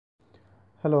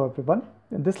Hello everyone.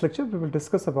 In this lecture we will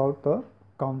discuss about the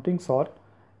counting sort.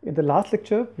 In the last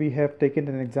lecture we have taken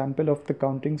an example of the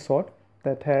counting sort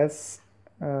that has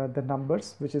the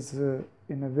numbers which is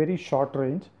in a very short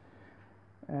range,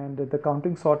 and the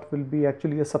counting sort will be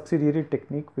actually a subsidiary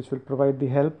technique which will provide the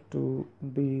help to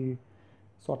the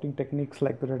sorting techniques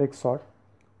like the radix sort.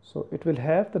 So it will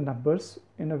have the numbers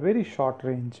in a very short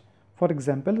range. For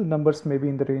example, the numbers may be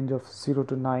in the range of 0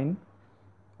 to 9,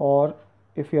 or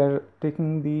if you are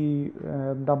taking the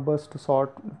numbers to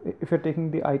sort, if you're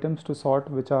taking the items to sort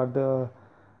which are the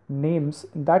names,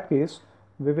 in that case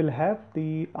we will have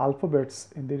the alphabets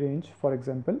in the range, for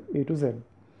example A to Z.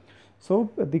 So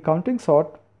the counting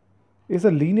sort is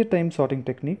a linear time sorting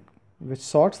technique which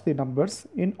sorts the numbers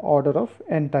in order of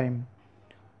n time.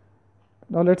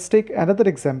 Now let's take another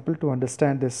example to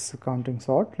understand this counting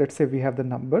sort. Let's say we have the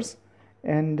numbers,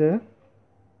 and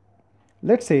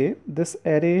let's say this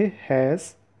array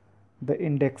has the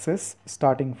indexes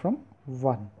starting from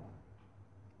 1.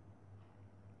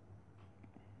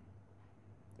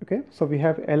 Okay, so we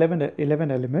have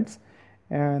 11 elements,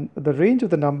 and the range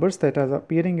of the numbers that are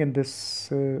appearing in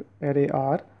this array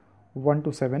are 1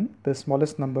 to 7. The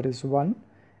smallest number is 1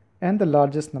 and the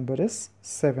largest number is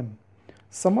 7.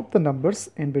 Some of the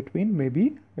numbers in between may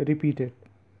be repeated.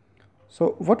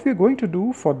 So what we are going to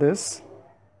do for this,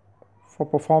 for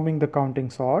performing the counting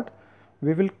sort,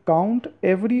 we will count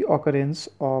every occurrence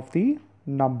of the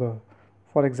number.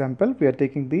 For example, we are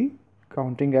taking the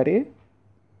counting array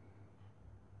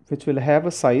which will have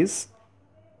a size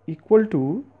equal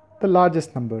to the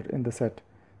largest number in the set.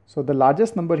 So the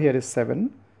largest number here is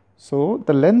 7. So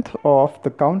the length of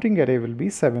the counting array will be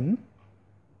 7,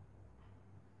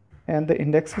 and the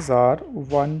indexes are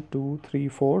 1, 2, 3,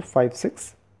 4, 5,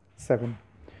 6, 7.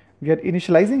 We are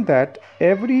initializing that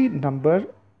every number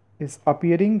is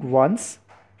appearing once.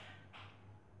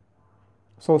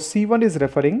 So C1 is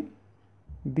referring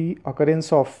the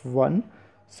occurrence of 1,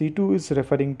 C2 is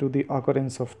referring to the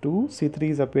occurrence of 2,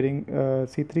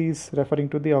 C3 is referring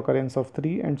to the occurrence of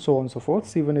 3, and so on and so forth.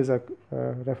 C1 is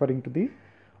referring to the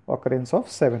occurrence of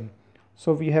 7.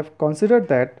 So we have considered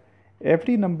that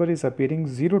every number is appearing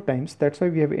 0 times. That's why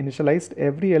we have initialized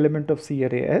every element of C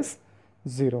array as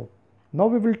 0. Now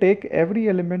we will take every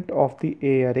element of the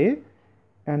A array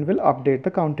and will update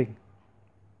the counting.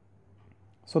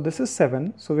 So this is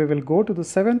 7. So we will go to the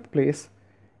 7th place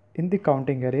in the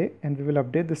counting array and we will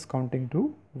update this counting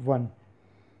to 1.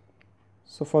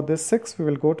 So for this 6, we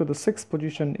will go to the 6th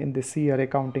position in the C array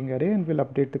counting array and will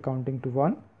update the counting to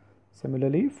 1.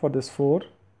 Similarly for this 4,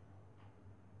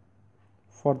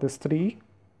 for this 3,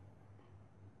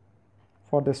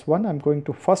 for this 1, I'm going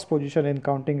to first position in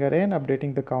counting array and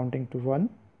updating the counting to 1.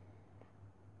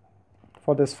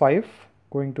 For this 5,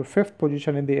 going to 5th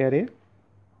position in the array.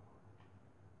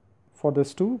 For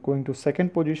this 2, going to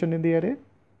 2nd position in the array.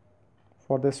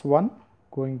 For this 1,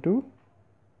 going to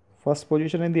first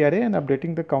position in the array and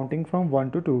updating the counting from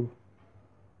 1 to 2.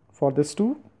 For this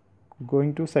 2,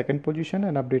 going to 2nd position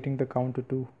and updating the count to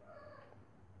 2.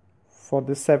 For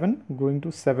this 7, going to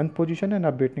 7th position and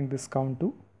updating this count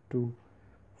to 2.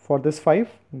 For this 5,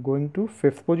 going to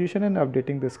 5th position and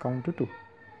updating this count to 2.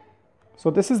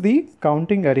 So this is the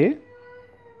counting array.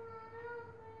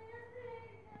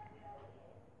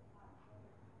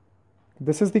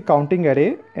 This is the counting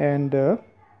array, and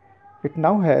it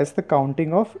now has the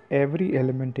counting of every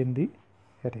element in the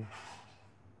array.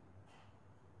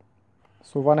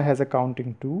 So 1 has a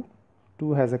counting 2,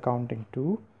 2 has a counting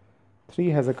 2, 3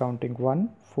 has a counting 1,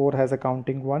 4 has a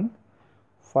counting 1,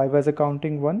 5 has a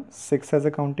counting 1, 6 has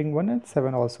a counting 1, and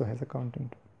 7 also has a counting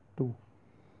 2.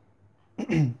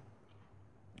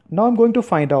 Now I'm going to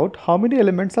find out how many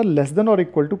elements are less than or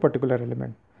equal to particular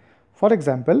element. For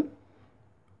example,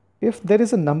 if there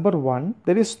is a number 1,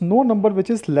 there is no number which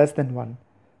is less than 1.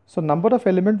 So number of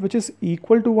element which is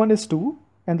equal to 1 is 2,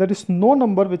 and there is no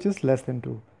number which is less than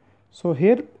 2. So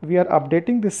here we are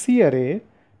updating the C array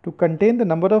to contain the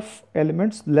number of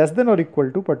elements less than or equal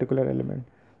to particular element.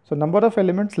 So number of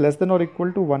elements less than or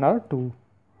equal to 1 are 2.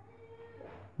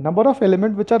 Number of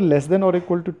elements which are less than or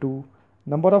equal to 2.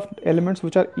 Number of elements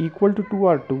which are equal to 2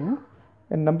 are 2.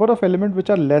 And number of elements which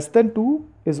are less than 2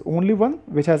 is only one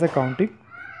which has a counting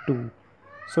 2.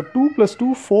 So 2 plus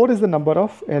 2, 4 is the number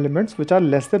of elements which are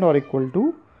less than or equal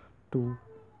to 2.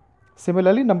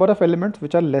 Similarly, number of elements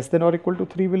which are less than or equal to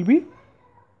 3 will be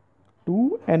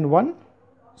 2 and 1.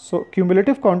 So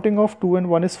cumulative counting of 2 and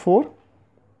 1 is 4.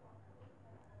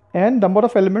 And number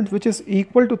of elements which is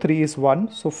equal to 3 is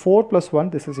 1. So 4 plus 1,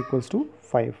 this is equals to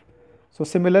 5. So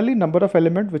similarly, number of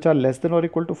elements which are less than or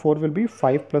equal to 4 will be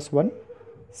 5 plus 1,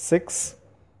 6.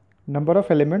 Number of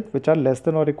elements which are less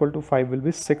than or equal to 5 will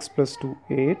be 6 plus 2,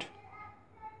 8.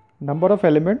 Number of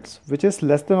elements which is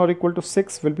less than or equal to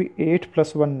 6 will be 8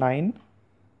 plus 1, 9.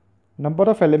 Number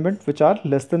of elements which are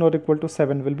less than or equal to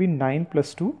 7 will be 9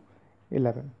 plus 2,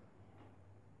 11.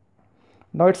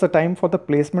 Now it's the time for the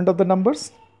placement of the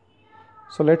numbers.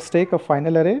 So let's take a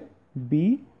final array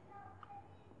B,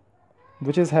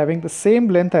 which is having the same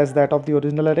length as that of the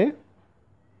original array.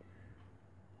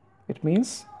 It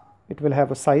means it will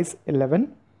have a size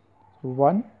 11.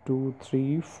 1, 2,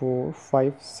 3, 4,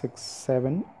 5, 6,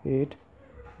 7, 8,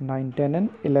 9, 10 and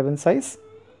 11 size.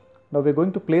 Now we're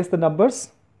going to place the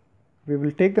numbers. We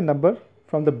will take the number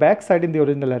from the back side in the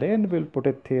original array and we'll put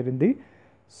it here in the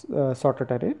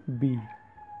sorted array B.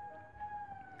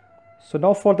 So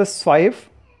now for this 5,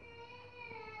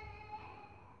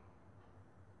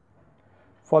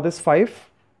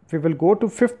 we will go to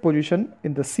 5th position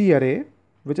in the C array,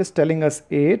 which is telling us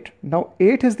 8. Now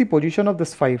 8 is the position of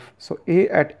this 5. So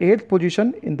at 8th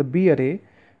position in the B array,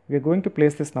 we are going to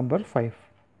place this number 5.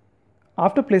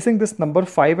 After placing this number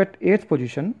 5 at 8th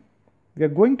position, we are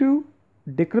going to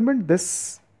decrement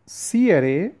this C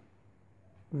array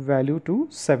value to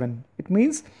 7. It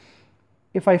means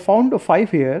if I found a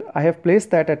 5 here, I have placed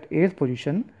that at 8th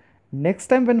position. Next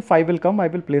time when 5 will come, I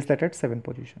will place that at 7th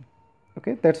position.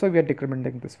 Okay, that's why we are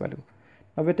decrementing this value.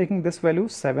 Now we're taking this value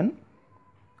 7.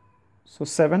 So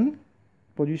 7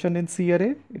 position in C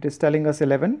array, it is telling us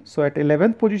 11. So at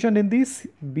 11th position in this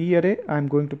B array, I am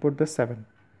going to put the 7.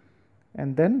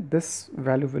 And then this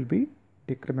value will be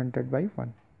decremented by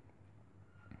 1.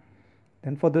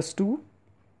 Then for this 2,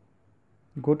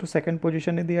 go to 2nd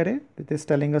position in the array, it is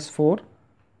telling us 4.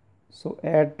 So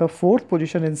at the 4th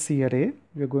position in C array,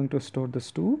 we are going to store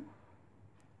this 2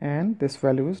 and this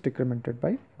value is decremented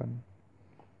by 1.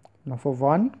 Now for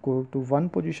 1, go to 1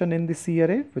 position in the C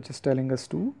array, which is telling us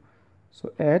 2.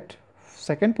 So at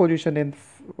 2nd position in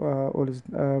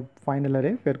final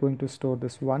array, we are going to store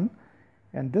this 1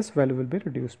 and this value will be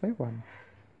reduced by 1.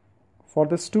 For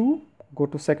this 2, go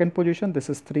to 2nd position, this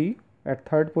is 3. At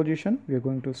 3rd position, we are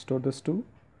going to store this 2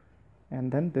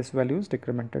 and then this value is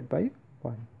decremented by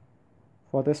 1.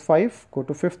 For this 5, go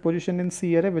to 5th position in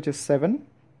C array, which is 7.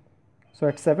 So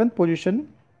at 7th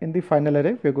position in the final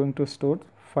array, we are going to store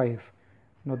 5.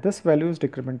 Now this value is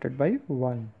decremented by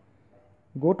 1.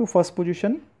 Go to 1st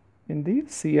position in the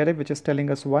C array, which is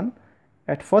telling us 1.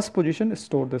 At 1st position,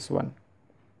 store this 1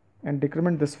 and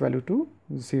decrement this value to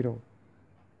 0.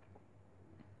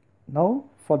 Now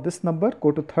for this number,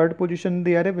 go to 3rd position in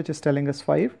the array, which is telling us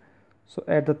 5. So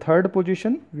at the 3rd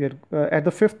position, we are at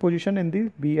the 5th position in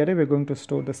the B array, we are going to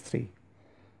store this 3.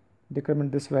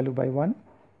 Decrement this value by 1.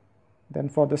 Then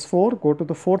for this 4, go to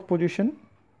the 4th position,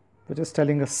 which is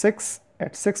telling us 6.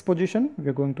 At 6th position, we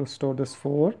are going to store this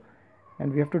 4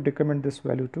 and we have to decrement this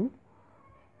value to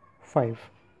 5.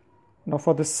 Now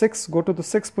for the 6, go to the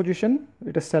 6th position,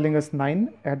 it is telling us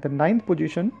 9. At the 9th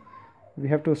position, we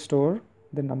have to store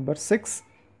the number 6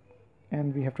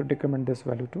 and we have to decrement this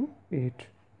value to 8.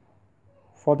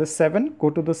 For the 7, go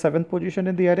to the 7th position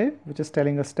in the array, which is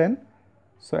telling us 10.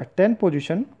 So at 10th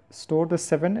position, store the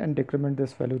 7 and decrement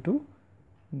this value to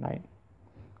 9.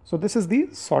 So this is the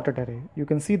sorted array. You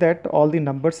can see that all the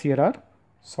numbers here are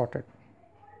sorted.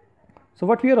 So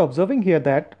what we are observing here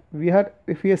that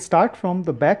if we start from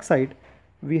the back side,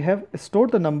 we have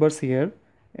stored the numbers here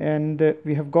and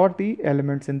we have got the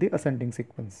elements in the ascending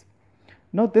sequence.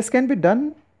 Now this can be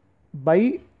done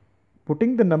by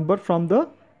putting the number from the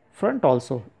front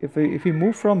also. If we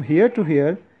move from here to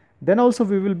here, then also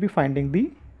we will be finding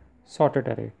the sorted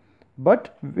array.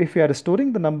 But if we are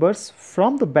storing the numbers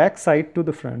from the back side to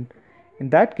the front, in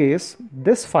that case,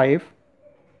 this 5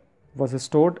 was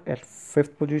stored at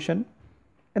 5th position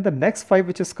and the next 5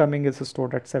 which is coming is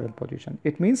stored at 7th position.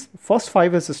 It means first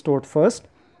 5 is stored first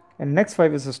and next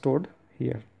 5 is stored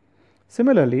here.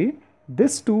 Similarly,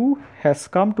 this 2 has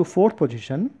come to 4th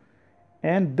position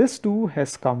and this 2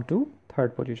 has come to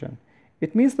 3rd position.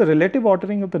 It means the relative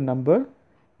ordering of the number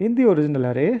in the original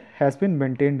array has been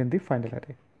maintained in the final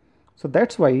array. So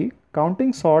that's why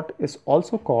counting sort is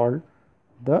also called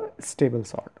the stable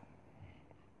sort.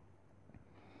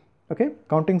 Okay,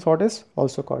 counting sort is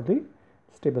also called the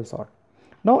stable sort.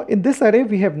 Now in this array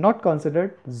we have not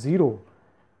considered 0,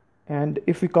 and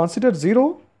if we consider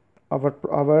 0,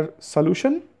 our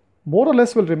solution more or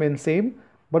less will remain same,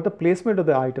 but the placement of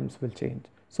the items will change.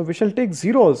 So we shall take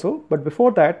 0 also, but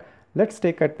before that let's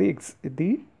take at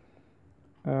the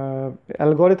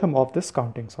algorithm of this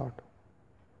counting sort.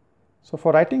 So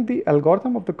for writing the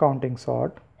algorithm of the counting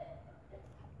sort,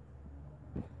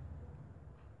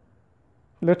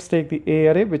 let's take the A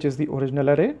array, which is the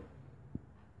original array.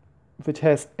 which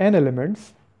has n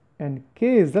elements, and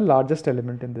k is the largest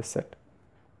element in this set.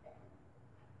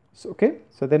 So, okay,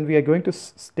 so then we are going to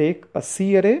take a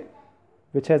C array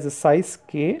which has a size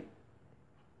k,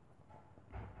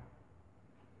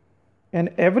 and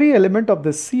every element of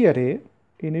the C array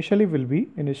initially will be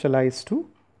initialized to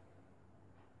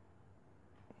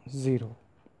 0.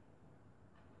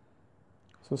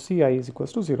 So Ci is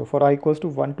equals to 0. For I equals to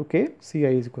 1 to k, Ci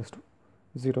is equals to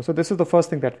 0. So this is the first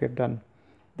thing that we have done.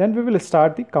 Then we will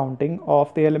start the counting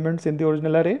of the elements in the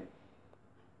original array.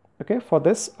 Okay, for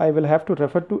this I will have to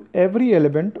refer to every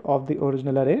element of the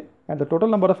original array, and the total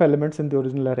number of elements in the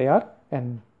original array are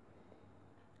n.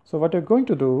 So what we're going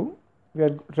to do, we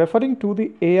are referring to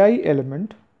the AI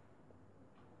element,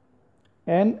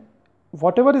 and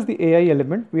whatever is the AI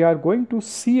element, we are going to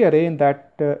C array in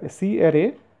that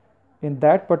in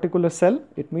that particular cell.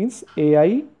 It means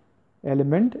AI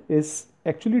element is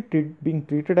actually being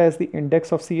treated as the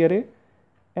index of C array,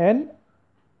 and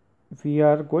we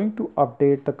are going to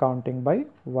update the counting by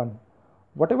 1.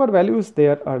 Whatever value is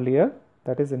there earlier,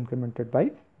 that is incremented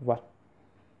by 1.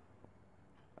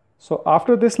 So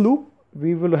after this loop,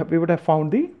 we would have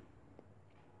found the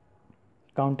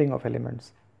counting of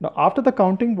elements. Now after the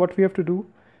counting, what we have to do,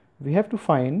 we have to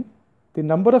find the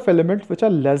number of elements which are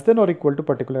less than or equal to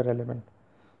particular element.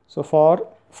 So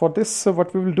for this,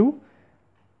 what we will do,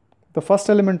 the first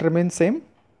element remains same.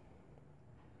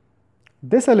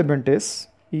 This element is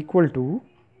equal to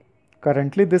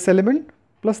currently this element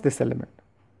plus this element.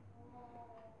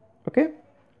 Okay,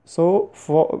 so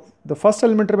for the first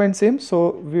element remains same,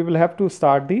 so we will have to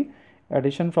start the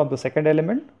addition from the second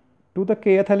element to the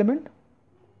kth element.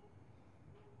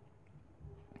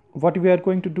 What we are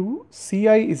going to do, Ci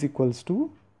is equals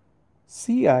to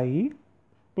Ci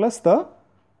plus the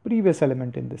previous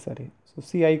element in this array. So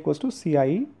Ci equals to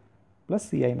Ci plus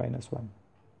Ci minus 1.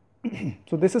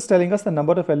 So this is telling us the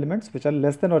number of elements which are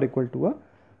less than or equal to a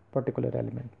particular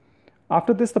element.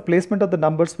 After this, the placement of the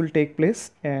numbers will take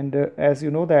place, and as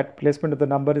you know that placement of the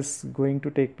number is going to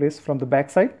take place from the back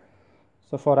side.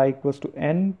 So for I equals to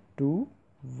n to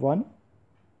 1,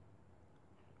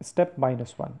 step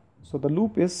minus 1. So the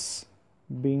loop is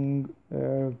being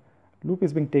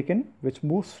taken, which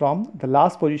moves from the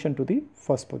last position to the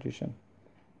first position.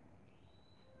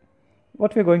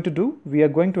 What we are going to do, we are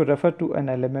going to refer to an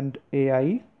element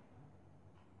AI.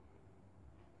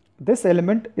 This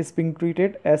element is being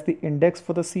treated as the index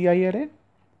for the C array.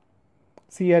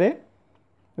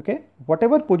 Okay,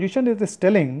 whatever position it is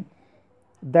telling,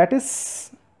 that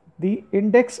is the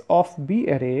index of B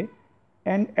array,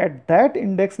 and at that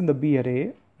index in the B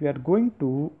array, we are going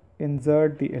to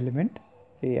insert the element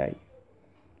AI.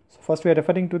 So first we are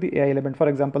referring to the AI element. For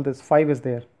example, this 5 is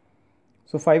there.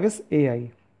 So 5 is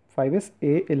AI. 5 is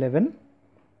A11.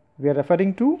 We are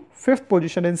referring to 5th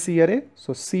position in C array.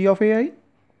 So C of AI.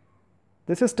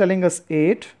 This is telling us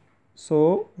 8.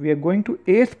 So we are going to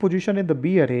 8th position in the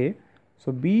B array.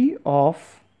 So B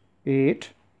of 8.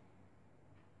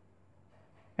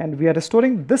 And we are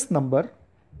restoring this number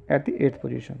at the 8th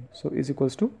position. So is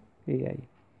equals to AI.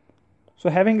 So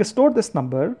having restored this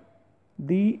number,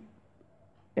 the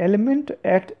element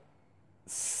at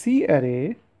C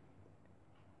array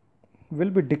will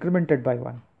be decremented by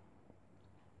 1.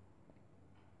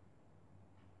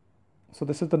 So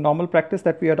this is the normal practice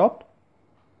that we adopt.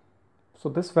 So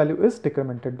this value is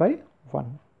decremented by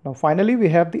 1. Now finally we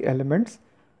have the elements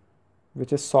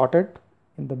which is sorted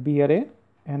in the B array,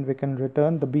 and we can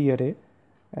return the B array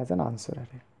as an answer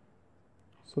array.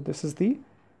 So this is the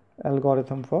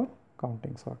algorithm for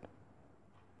counting sort.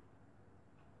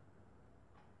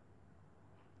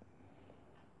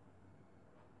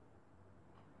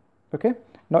 Okay,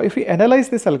 now if we analyze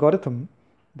this algorithm,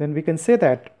 then we can say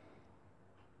that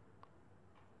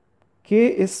k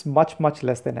is much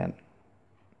less than n.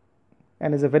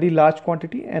 N is a very large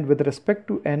quantity, and with respect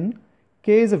to n,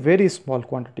 k is a very small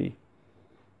quantity.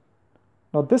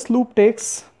 Now this loop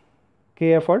takes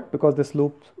k effort because this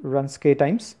loop runs k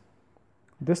times.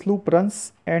 This loop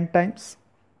runs n times.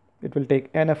 It will take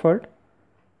n effort.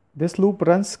 This loop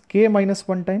runs k minus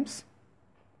 1 times.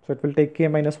 So it will take k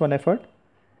minus 1 effort.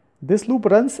 This loop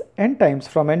runs n times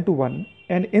from n to 1,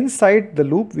 and inside the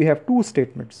loop we have two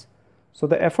statements. So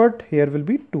the effort here will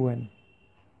be 2n.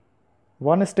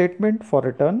 One statement for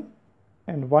return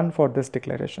and one for this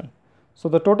declaration. So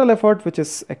the total effort which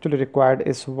is actually required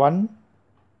is 1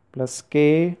 plus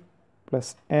k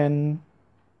plus n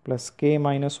plus k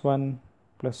minus 1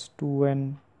 plus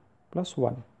 2n plus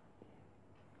 1.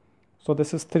 So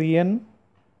this is 3n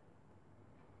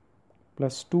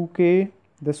plus 2k,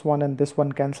 this one and this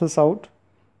one cancels out,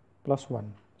 plus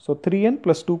 1. So 3n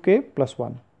plus 2k plus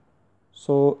 1.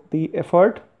 So the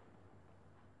effort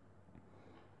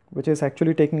which is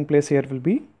actually taking place here will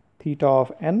be theta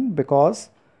of n, because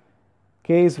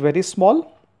k is very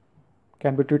small,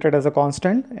 can be treated as a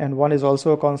constant, and 1 is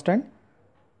also a constant,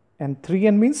 and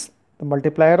 3n means the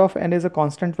multiplier of n is a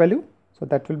constant value, so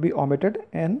that will be omitted,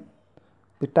 and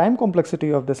the time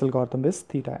complexity of this algorithm is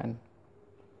theta n.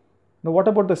 Now what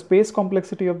about the space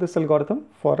complexity of this algorithm?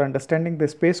 For understanding the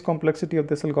space complexity of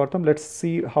this algorithm, let's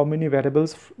see how many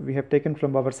variables we have taken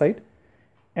from our side.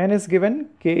 N is given,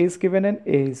 k is given, and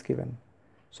a is given.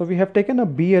 So we have taken a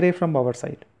B array from our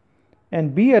side,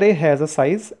 and B array has a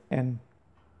size n.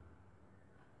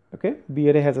 Okay, B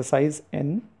array has a size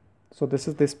n. So this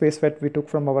is the space that we took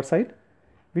from our side.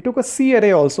 We took a C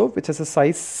array also, which has a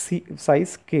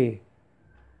size k.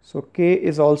 So k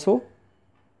is also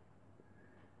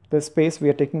the space we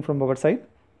are taking from our side,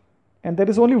 and there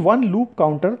is only one loop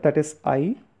counter, that is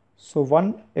I, so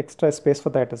one extra space for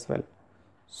that as well.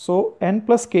 So n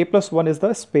plus k plus 1 is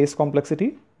the space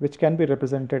complexity, which can be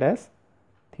represented as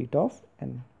theta of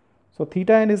n. So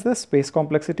theta n is the space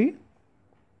complexity,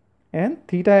 and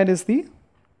theta n is the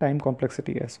time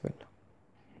complexity as well.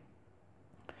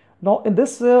 Now in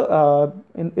this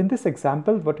in this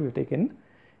example, what we have taken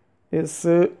is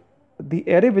the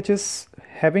array which is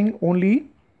having only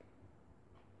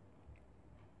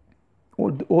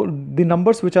the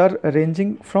numbers which are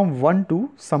ranging from 1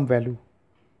 to some value.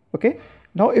 Okay,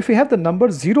 now if we have the number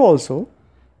 0 also,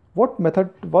 what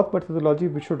methodology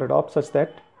we should adopt such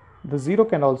that the 0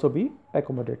 can also be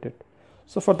accommodated?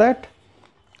 So for that,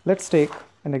 let's take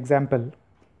an example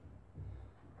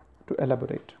to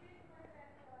elaborate.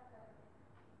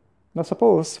 Now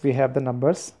suppose we have the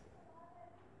numbers,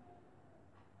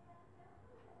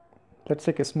 let's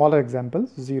take a smaller example,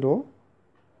 0,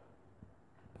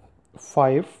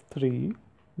 5, 3,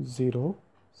 0,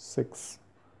 6,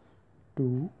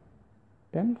 2,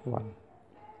 and 1.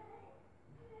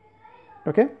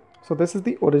 Okay, so this is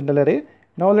the original array.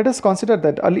 Now let us consider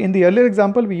that in the earlier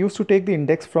example we used to take the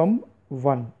index from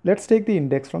 1. Let's take the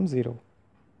index from 0.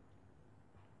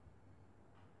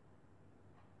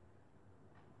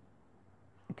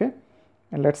 Okay,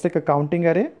 and let's take a counting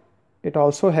array. It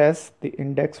also has the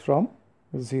index from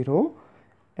 0,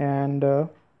 and the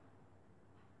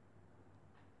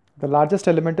largest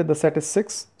element in the set is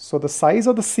 6. So the size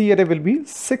of the C array will be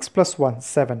 6 plus 1,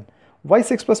 7. Why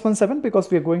 6 plus 1, 7? Because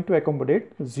we are going to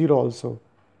accommodate 0 also.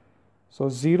 So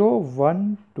 0,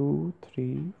 1, 2,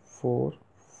 3, 4,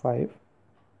 5,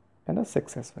 and a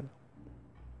 6 as well.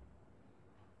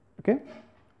 Okay.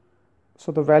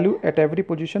 So the value at every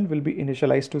position will be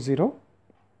initialized to 0.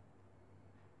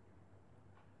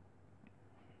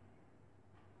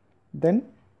 Then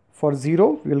for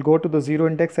 0, we will go to the 0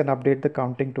 index and update the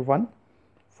counting to 1.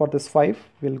 For this 5,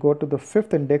 we will go to the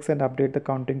 5th index and update the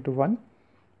counting to 1.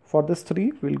 For this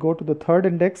 3, we will go to the 3rd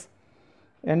index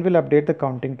and will update the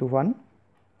counting to 1.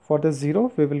 For this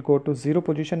 0, we will go to 0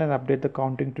 position and update the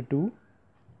counting to 2.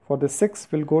 For this 6,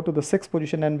 we will go to the 6th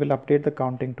position and will update the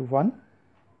counting to 1.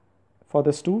 For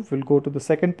this 2, we will go to the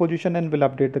 2nd position and will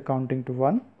update the counting to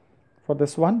 1. For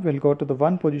this 1, we will go to the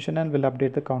 1 position and will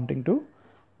update the counting to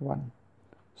 1.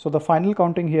 So the final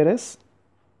counting here is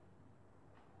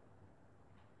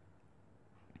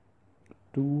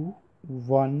 2,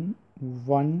 1,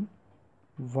 1,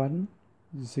 1,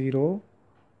 0,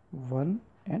 1,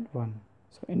 and 1.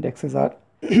 So indexes are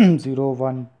 0,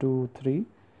 1, 2, 3,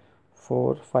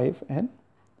 4, 5, and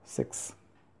 6.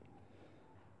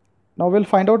 Now we'll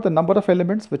find out the number of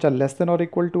elements which are less than or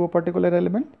equal to a particular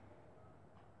element.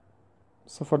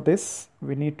 So for this,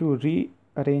 we need to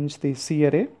rearrange the C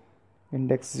array.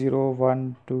 Index 0,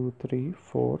 1, 2, 3,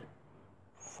 4,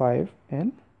 5,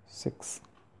 and 6.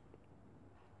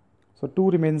 So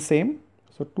 2 remains same.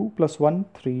 So 2 plus 1,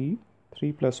 3,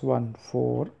 3 plus 1,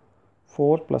 4,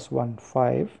 4 plus 1,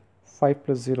 5, 5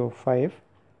 plus 0, 5,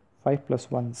 5 plus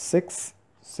 1, 6,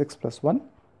 6 plus 1,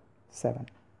 7.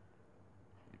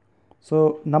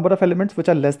 So number of elements which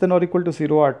are less than or equal to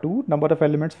 0 are 2. Number of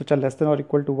elements which are less than or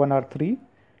equal to 1 are 3.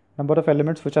 Number of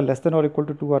elements which are less than or equal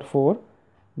to 2 are 4.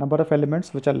 Number of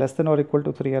elements which are less than or equal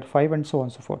to 3 are 5, and so on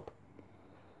and so forth.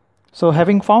 So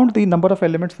having found the number of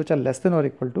elements which are less than or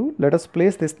equal to, let us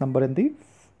place this number in the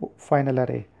final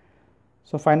array.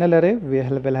 So final array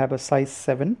will have a size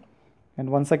 7, and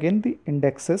once again the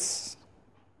indexes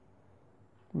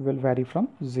will vary from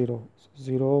 0.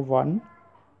 0, 1,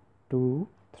 2,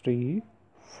 3,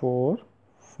 4,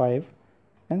 5,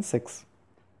 and 6.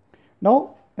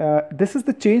 Now this is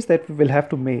the change that we will have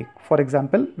to make. For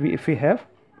example, if we have,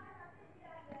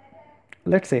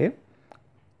 let's say,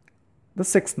 the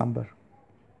 6th number,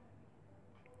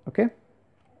 okay,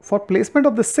 for placement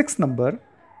of the sixth number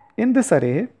in this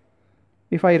array,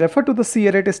 if I refer to the C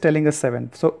array, it is telling us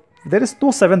 7. So there is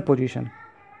no seventh position.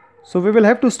 So we will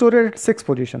have to store it at sixth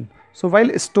position. So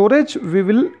while storage, we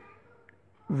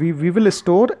will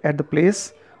store at the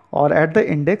place or at the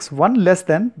index 1 less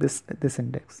than this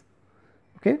index.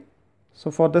 Okay.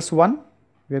 So for this one,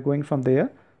 we are going from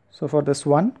there. So for this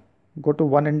one, go to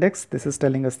 1 index. This is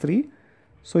telling us 3.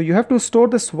 So you have to store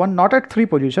this one not at 3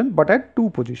 position, but at 2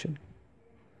 position.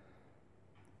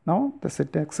 Now this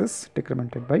index is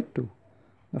decremented by 2.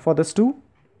 Now for this 2,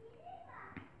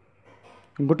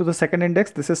 go to the second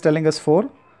index. This is telling us 4.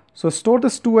 So store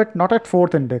this 2 at not at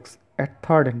 4th index, at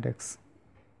 3rd index.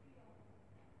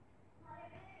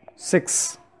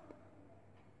 6.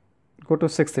 Go to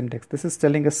 6th index. This is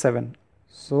telling us 7.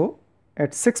 So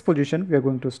at 6th position, we are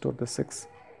going to store the 6.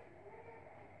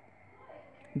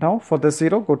 Now for the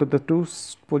 0, go to the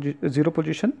 0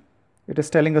 position. It is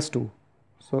telling us 2.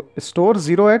 So store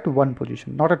 0 at 1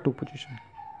 position, not at 2 position.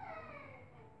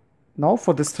 Now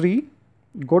for this 3,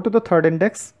 go to the 3rd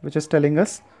index, which is telling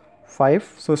us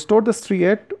 5. So store this 3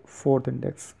 at 4th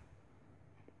index.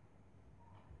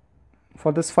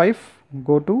 For this 5,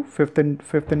 go to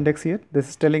 5th index here. This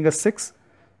is telling us 6.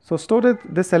 So store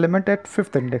this element at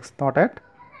 5th index, not at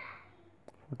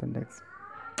 4th index.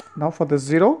 Now for this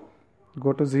 0,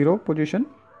 go to 0 position.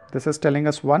 This is telling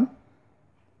us 1.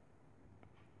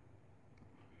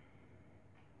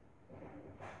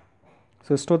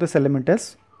 So store this element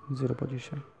as 0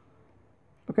 position.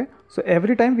 Okay. So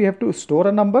every time we have to store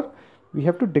a number, we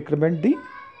have to decrement the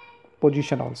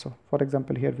position also. For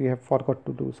example, here we have forgot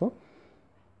to do so.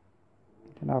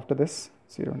 And after this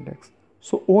 0 index.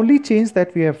 So only change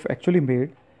that we have actually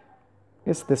made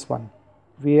is this one.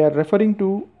 We are referring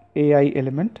to AI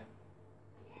element.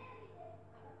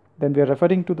 Then we are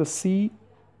referring to the C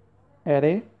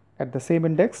array at the same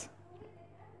index.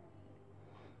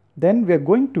 Then we are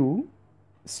going to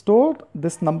store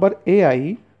this number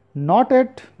AI not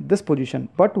at this position,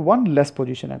 but one less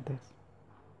position at this.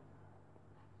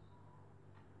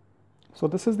 So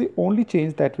this is the only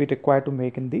change that we require to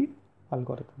make in the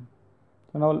algorithm.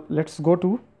 So now let's go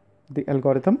to the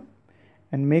algorithm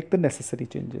and make the necessary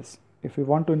changes. If we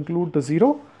want to include the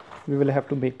 0, we will have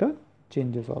to make the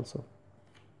changes also.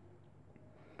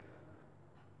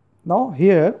 Now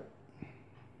here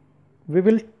we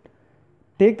will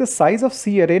take the size of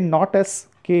C array not as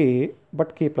k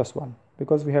but k plus 1,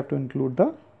 because we have to include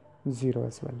the 0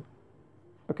 as well.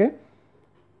 Okay.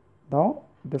 Now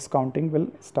this counting will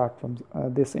start from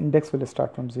this index will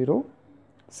start from 0.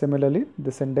 Similarly,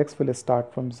 this index will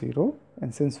start from 0,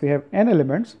 and since we have n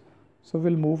elements, so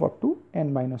we'll move up to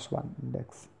n minus 1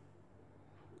 index.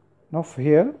 Now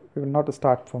here we will not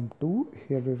start from 2,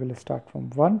 here we will start from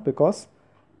 1, because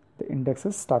the index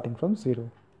is starting from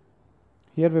 0.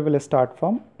 Here we will start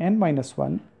from n minus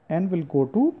 1 and will go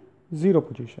to 0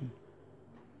 position.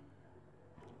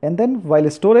 And then while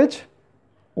storage,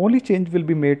 only change will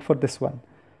be made for this one.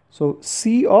 So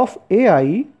C of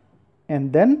AI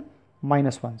and then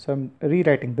minus 1. So I'm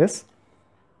rewriting this.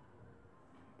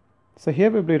 So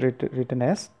here will be written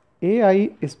as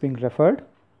AI is being referred.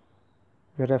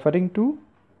 We are referring to,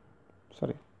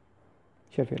 sorry,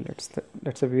 here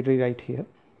let's say we rewrite here.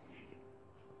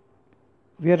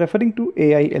 We are referring to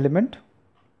AI element.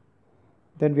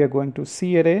 Then we are going to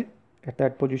C array at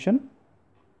that position.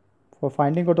 For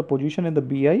finding out the position in the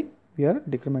BI, we are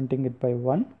decrementing it by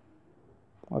 1,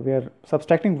 or we are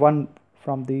subtracting 1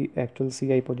 from the actual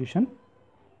CI position.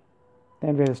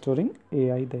 Then we are storing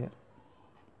AI there.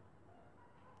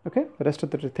 Okay, the rest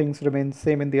of the things remain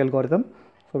same in the algorithm.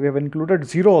 So we have included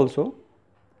 0 also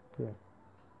here.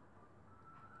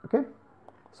 Okay,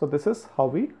 so this is how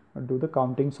we do the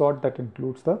counting sort that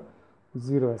includes the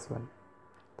 0 as well.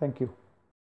 Thank you.